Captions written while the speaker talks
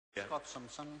Scott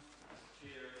Simpson.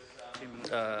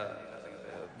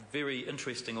 Very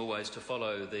interesting always to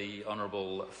follow the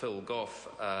Honourable Phil Goff,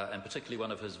 and particularly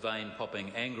one of his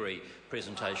vein-popping angry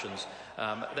presentations.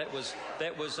 That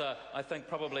was I think,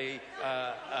 probably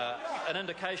an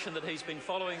indication that he's been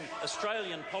following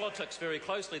Australian politics very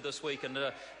closely this week, and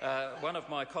one of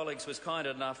my colleagues was kind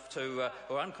enough to,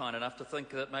 or unkind enough to think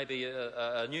that maybe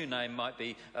a new name might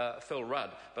be Phil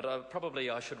Rudd, but probably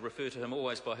I should refer to him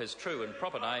always by his true and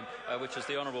proper name, which is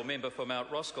the Honourable Member for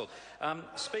Mount Roskill.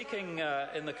 Speaking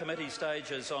in the committee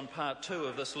stages on Part 2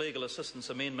 of this Legal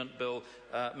Assistance Amendment Bill,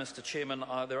 Mr Chairman,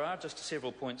 there are just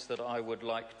several points that I would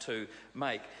like to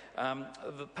make.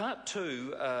 The Part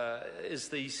 2 is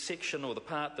the section or the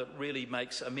part that really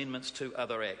makes amendments to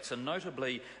other acts, and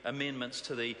notably amendments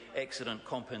to the Accident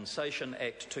Compensation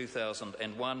Act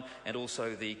 2001 and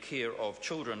also the Care of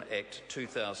Children Act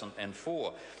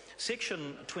 2004.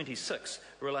 Section 26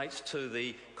 relates to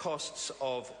the costs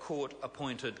of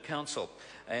court-appointed counsel,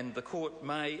 and the court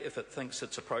may, if it thinks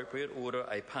it's appropriate, order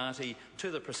a party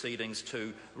to the proceedings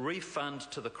to refund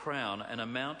to the Crown an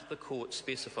amount the court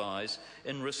specifies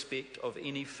in respect of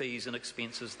any fees and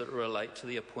expenses that relate to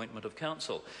the appointment of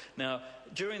counsel. Now,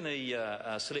 during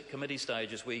the select committee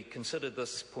stages, we considered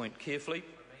this point carefully.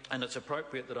 And it's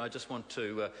appropriate that I just want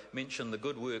to mention the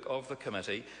good work of the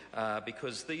committee,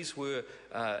 because these were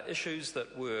issues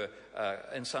that were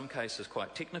in some cases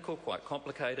quite technical, quite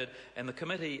complicated, and the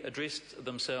committee addressed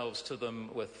themselves to them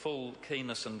with full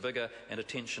keenness and vigour and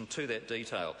attention to that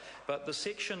detail. But the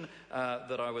section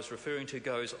that I was referring to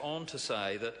goes on to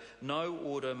say that no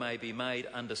order may be made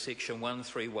under Section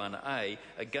 131A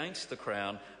against the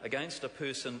Crown, against a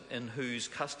person in whose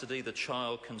custody the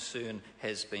child concerned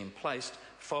has been placed,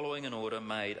 following an order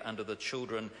made under the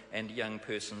Children and Young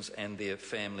Persons and Their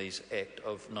Families Act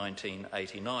of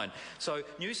 1989. So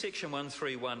new Section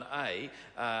 131A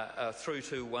through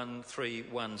to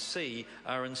 131C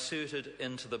are inserted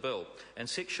into the bill, and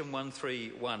Section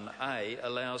 131A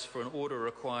allows for an order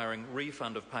requiring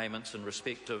refund of payments in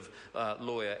respect of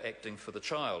lawyer acting for the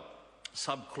child.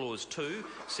 Subclause 2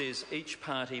 says each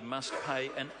party must pay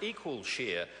an equal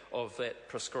share of that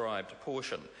prescribed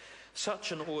portion.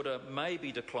 Such an order may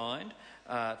be declined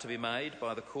to be made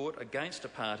by the court against a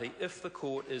party if the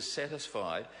court is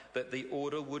satisfied that the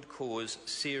order would cause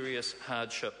serious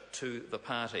hardship to the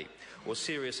party or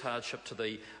serious hardship to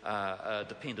the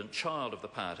dependent child of the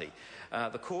party.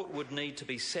 The court would need to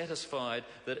be satisfied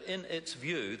that in its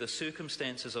view the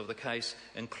circumstances of the case,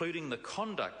 including the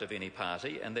conduct of any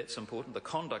party, and that's important, the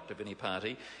conduct of any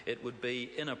party, it would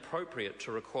be inappropriate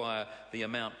to require the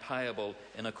amount payable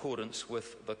in accordance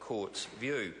with the court's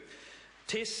view.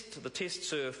 The test,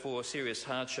 sir, for serious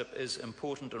hardship is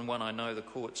important, and one I know the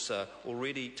courts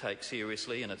already take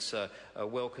seriously, and it's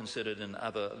well considered in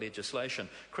other legislation.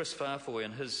 Chris Farfoy,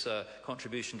 in his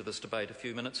contribution to this debate a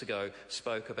few minutes ago,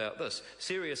 spoke about this.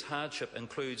 Serious hardship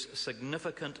includes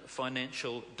significant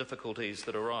financial difficulties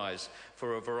that arise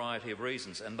for a variety of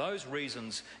reasons, and those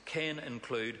reasons can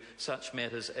include such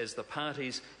matters as the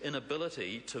party's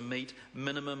inability to meet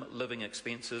minimum living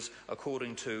expenses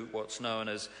according to what's known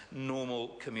as normal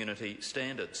community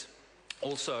standards.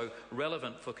 Also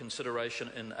relevant for consideration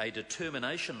in a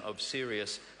determination of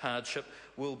serious hardship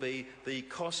will be the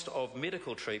cost of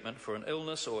medical treatment for an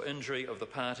illness or injury of the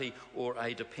party or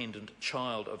a dependent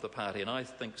child of the party. And I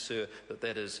think, sir, that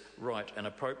that is right and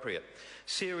appropriate.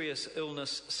 Serious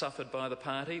illness suffered by the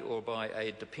party or by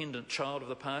a dependent child of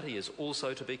the party is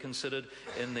also to be considered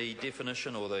in the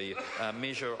definition or the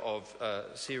measure of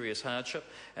serious hardship.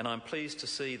 And I'm pleased to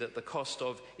see that the cost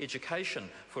of education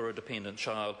for a dependent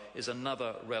child is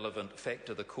another relevant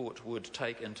factor the court would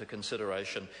take into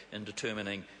consideration in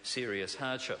determining serious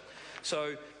hardship.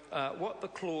 So what the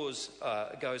clause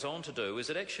goes on to do is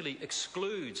it actually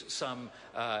excludes some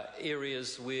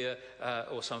areas where,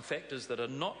 or some factors that are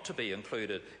not to be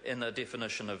included in the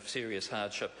definition of serious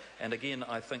hardship. And again,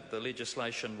 I think the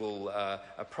legislation will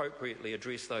appropriately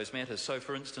address those matters. So,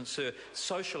 for instance, sir,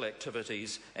 social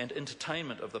activities and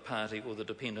entertainment of the party or the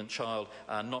dependent child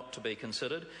are not to be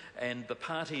considered, and the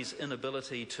party's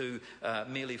inability to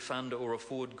merely fund or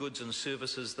afford goods and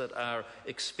services that are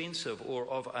expensive or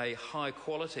of a high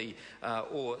quality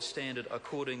or standard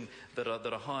that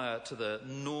are higher to the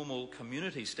normal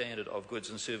community standard of goods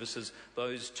and services,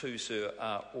 those too, sir,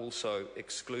 are also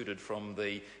excluded from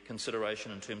the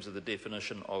consideration in terms of the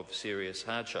definition of serious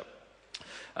hardship.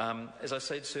 As I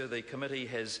said, sir, the committee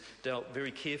has dealt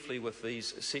very carefully with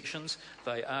these sections.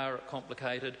 They are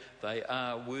complicated. They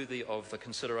are worthy of the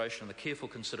consideration, the careful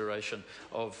consideration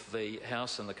of the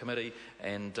House and the committee,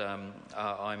 and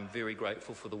I'm very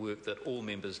grateful for the work that all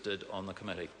members did on the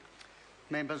committee.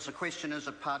 Members, the question is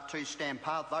that Part 2 stand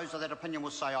part. Those of that opinion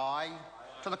will say aye.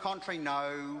 To the contrary,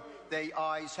 no. The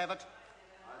ayes have it.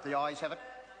 The ayes have it.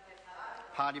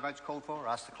 Party votes called for.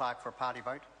 Ask the clerk for a party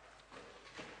vote.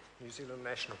 New Zealand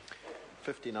National.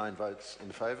 59 votes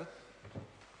in favour.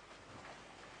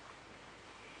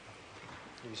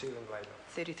 New Zealand Labour.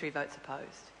 33 votes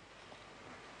opposed.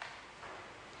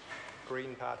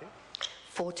 Green Party.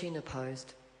 14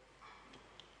 opposed.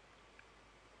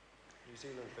 New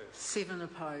Zealand First. 7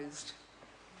 opposed.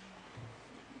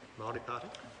 Māori Party.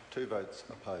 2 votes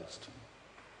opposed.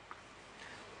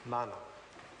 Mana.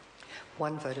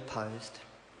 1 vote opposed.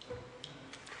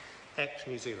 Act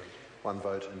New Zealand. 1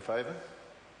 vote in favour.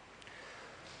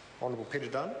 Honourable Peter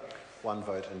Dunn. 1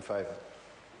 vote in favour.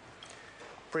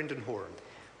 Brendan Horan.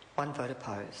 1 vote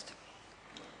opposed.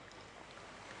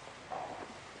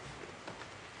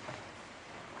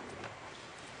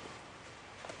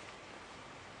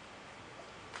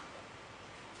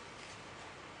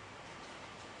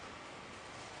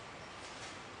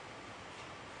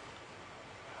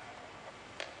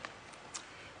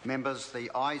 Members, the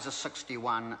ayes are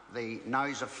 61, the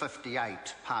noes are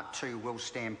 58. Part 2 will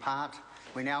stand part.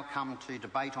 We now come to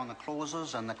debate on the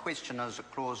clauses, and the question is that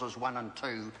clauses 1 and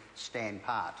 2 stand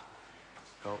part.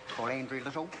 Call Andrew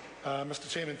Little. Mr.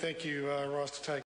 Chairman, thank you. Rise to take